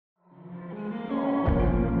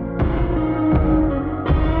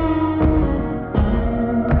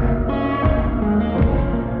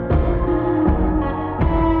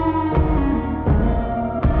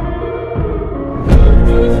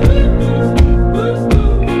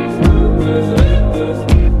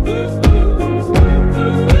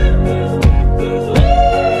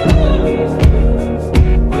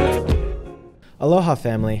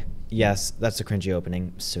family. Yes, that's a cringy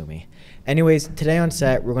opening. Sue me. Anyways, today on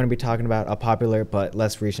set, we're going to be talking about a popular but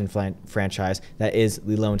less recent franchise that is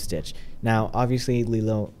Lilo and Stitch. Now, obviously,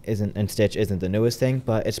 Lilo and Stitch isn't the newest thing,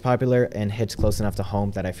 but it's popular and hits close enough to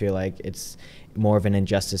home that I feel like it's more of an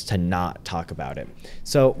injustice to not talk about it.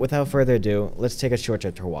 So, without further ado, let's take a short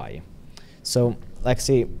trip to Hawaii. So,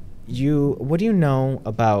 Lexi, what do you know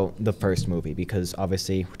about the first movie? Because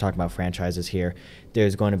obviously, we're talking about franchises here.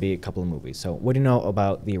 There's going to be a couple of movies. So, what do you know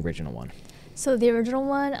about the original one? So the original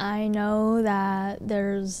one, I know that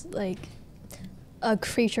there's like a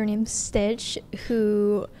creature named Stitch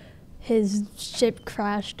who his ship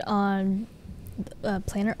crashed on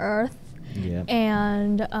planet Earth. Yep.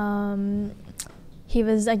 And he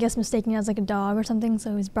was, I guess, mistaken as like a dog or something,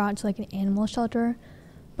 so he was brought to like an animal shelter.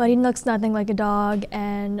 But he looks nothing like a dog,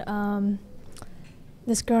 and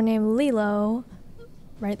this girl named Lilo,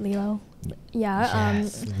 right, Lilo? Yeah,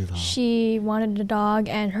 Yes, Lilo. She wanted a dog,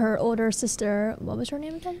 and her older sister, what was her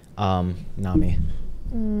name again? Nami.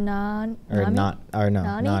 Nani? Nani.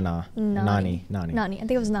 Nani. I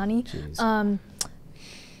think it was Nani. Jeez.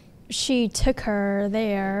 She took her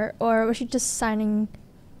there, or was she just signing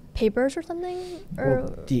papers or something?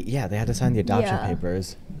 Or they had to sign the adoption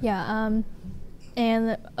papers. Yeah,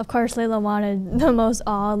 and of course Lilo wanted the most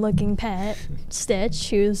odd-looking pet, Stitch,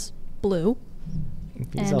 who's blue.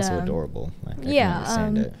 He's also adorable. I can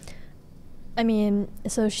understand it. I mean,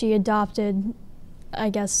 so she adopted, I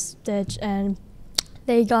guess, Stitch, and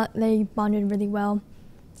they bonded really well,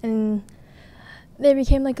 and they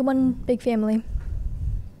became like one big family.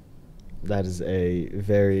 That is a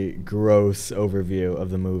very gross overview of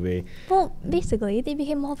the movie. Well, basically, they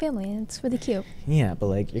became a whole family, and it's really cute. Yeah, but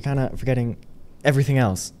like you're kind of forgetting everything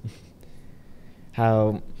else.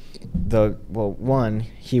 How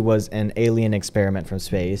he was an alien experiment from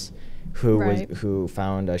space who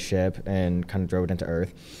found a ship and kind of drove it into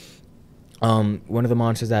Earth. One of the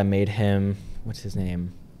monsters that made him, what's his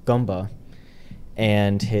name? Gumba,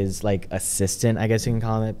 and his like assistant, I guess you can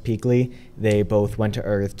call it, Peakley, they both went to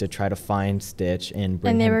Earth to try to find Stitch and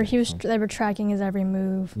bring him back home. They were tracking his every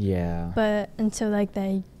move. Yeah. But until like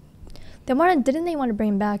didn't they want to bring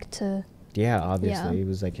him back to? Yeah, obviously. He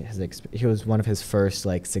was like he was one of his first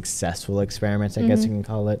like successful experiments, I guess you can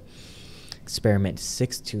call it. Experiment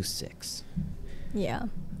 626. Yeah.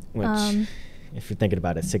 Which, if you're thinking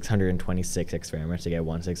about it, 626 experiments to get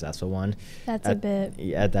one successful one. That's a bit.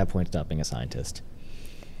 At that point, stop being a scientist.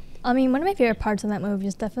 I mean, one of my favorite parts of that movie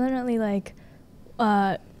is definitely like,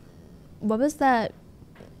 what was that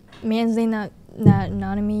man's name that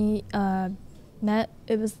Nanami met?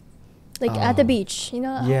 It was like at the beach, you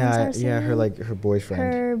know? Her boyfriend.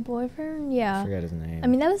 Her boyfriend, yeah. I forget his name. I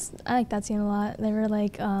mean, I like that scene a lot. They were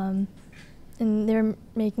like, and they were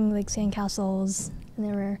making like sandcastles, and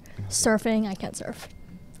they were surfing. I can't surf.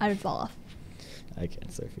 I would fall off. I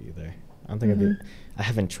can't surf either. I don't think I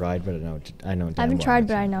haven't tried, but I know. I haven't tried,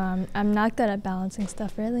 but I know I'm not good at balancing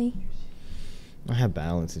stuff, really. I have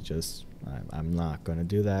balance. It's just I'm not gonna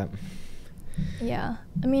do that. Yeah,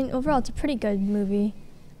 I mean, overall, it's a pretty good movie.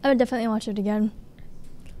 I would definitely watch it again.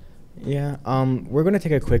 Yeah, we're going to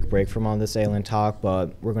take a quick break from all this alien talk,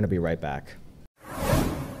 but we're going to be right back.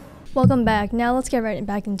 Welcome back. Now let's get right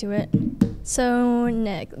back into it. So,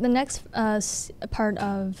 Nick, the next part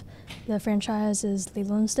of the franchise is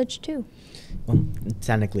Lilo and Stitch 2. Well,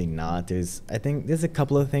 technically not. I think there's a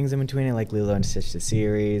couple of things in between it, like Lilo and Stitch the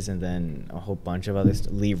series, and then a whole bunch of others.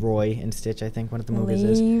 Leroy and Stitch, I think one of the movies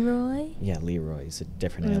is. Leroy? Yeah, Leroy is a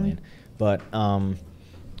different alien. But,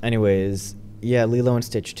 anyways, yeah, Lilo and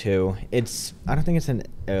Stitch 2. I don't think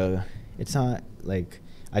it's not like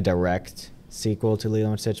a direct sequel to Lilo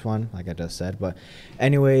and Stitch 1, like I just said. But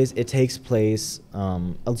anyways, it takes place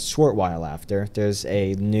a short while after. There's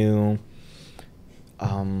a new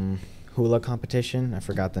hula competition. I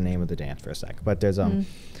forgot the name of the dance for a sec. But there's a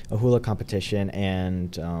hula competition,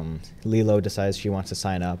 and Lilo decides she wants to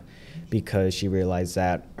sign up because she realized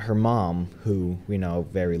that her mom, who we know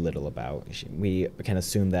very little about, we can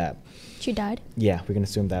assume that she died? Yeah, we can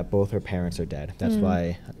assume that both her parents are dead. That's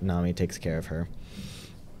why Nami takes care of her.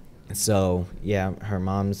 So, yeah, her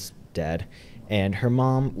mom's dead. And her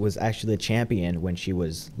mom was actually a champion when she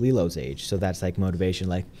was Lilo's age. So that's like motivation,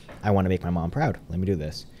 like, I want to make my mom proud. Let me do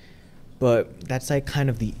this. But that's like kind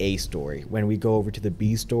of the A story. When we go over to the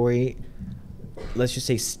B story, let's just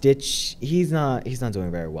say Stitch, he's not doing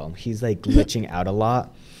very well. He's like glitching out a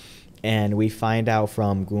lot. And we find out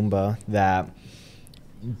from Goomba that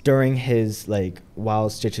during his, like, while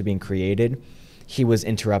Stitch was being created, he was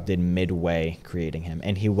interrupted midway creating him,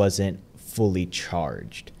 and he wasn't fully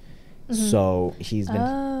charged. So he's been...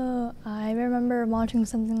 Oh, I remember remember watching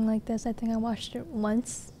something like this. I think I watched it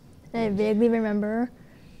once, and I vaguely remember.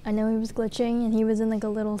 I know he was glitching, and he was in like a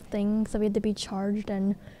little thing, so he had to be charged,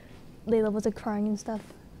 and Layla was like crying and stuff.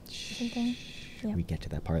 Something. Yeah. We get to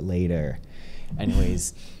that part later.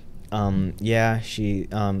 Anyways,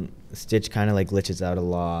 Stitch kind of like glitches out a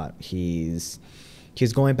lot. He's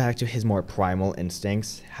going back to his more primal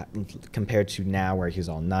instincts compared to now where he's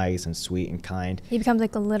all nice and sweet and kind. He becomes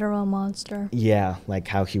like a literal monster. Yeah, like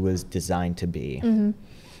how he was designed to be.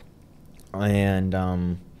 Mm-hmm.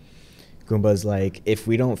 And Goomba's like, if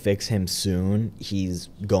we don't fix him soon, he's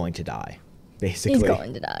going to die, basically. He's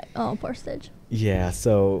going to die. Oh, poor Stitch. Yeah,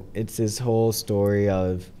 so it's this whole story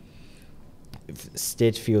of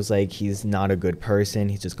Stitch feels like he's not a good person.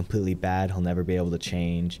 He's just completely bad. He'll never be able to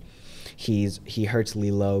change. He hurts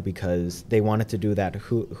Lilo because they wanted to do that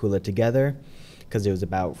hula together because it was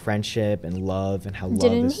about friendship and love and how love is...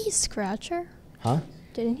 Didn't he scratch her? Huh?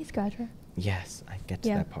 Didn't he scratch her? Yes, I get to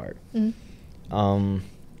that part. Mm-hmm.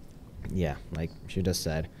 Yeah, like she just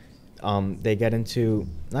said. They get into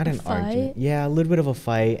not an argument. Fight? Yeah, a little bit of a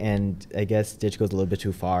fight, and I guess Stitch goes a little bit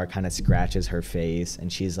too far, kind of scratches her face,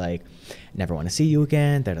 and she's like, "Never want to see you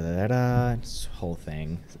again." Da da da da. This whole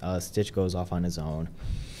thing. Stitch goes off on his own,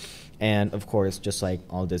 and of course, just like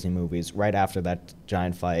all Disney movies, right after that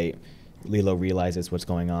giant fight, Lilo realizes what's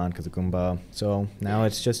going on because of Goomba. So now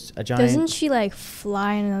it's just a giant. Doesn't she like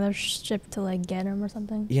fly in another ship to like get him or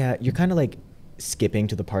something? Yeah, you're kind of like skipping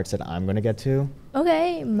to the parts that I'm going to get to.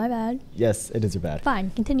 Okay, my bad. Yes, it is your bad. Fine,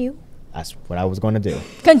 continue. That's what I was going to do.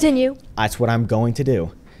 Continue. That's what I'm going to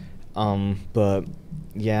do. But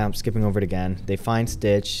yeah, I'm skipping over it again. They find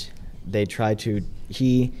Stitch.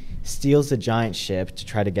 He steals the giant ship to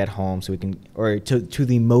try to get home so we can, or to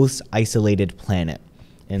the most isolated planet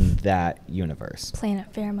in that universe.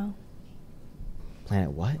 Planet Pheromone. Planet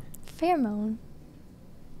what? Pheromone.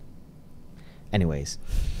 Anyways,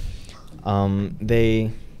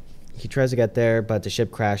 he tries to get there, but the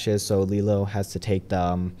ship crashes, so Lilo has to take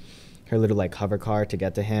her little like hover car to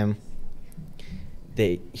get to him.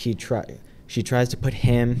 She tries to put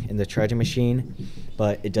him in the charging machine,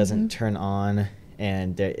 but it doesn't turn on,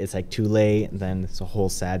 and it's like too late. And then it's a whole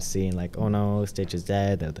sad scene, like, oh no, Stitch is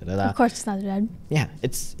dead. Da, da, da, da. Of course, it's not dead. Yeah,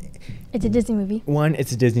 it's a Disney movie. One,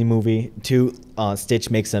 it's a Disney movie. Two,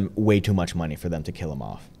 Stitch makes them way too much money for them to kill him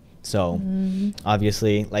off. So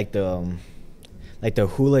obviously, like the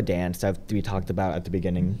hula dance that we talked about at the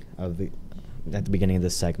beginning of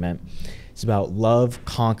this segment, it's about love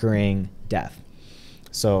conquering death.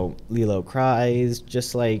 So Lilo cries,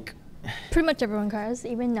 just like pretty much everyone cries.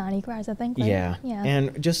 Even Nani cries, I think. Right? Yeah.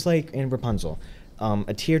 And just like in Rapunzel,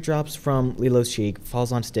 a tear drops from Lilo's cheek,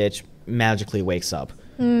 falls on Stitch, magically wakes up.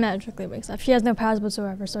 Magically wakes up. She has no powers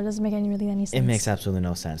whatsoever, so it doesn't make any sense. It makes absolutely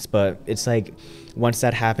no sense. But it's like once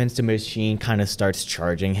that happens, the machine kind of starts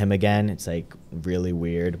charging him again. It's like really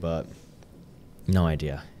weird, but no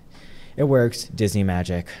idea. It works. Disney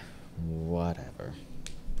magic. Whatever.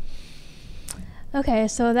 Okay,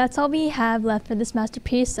 so that's all we have left for this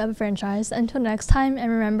masterpiece of a franchise. Until next time,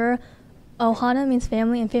 and remember, Ohana means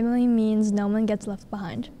family, and family means no one gets left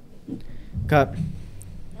behind. Cut.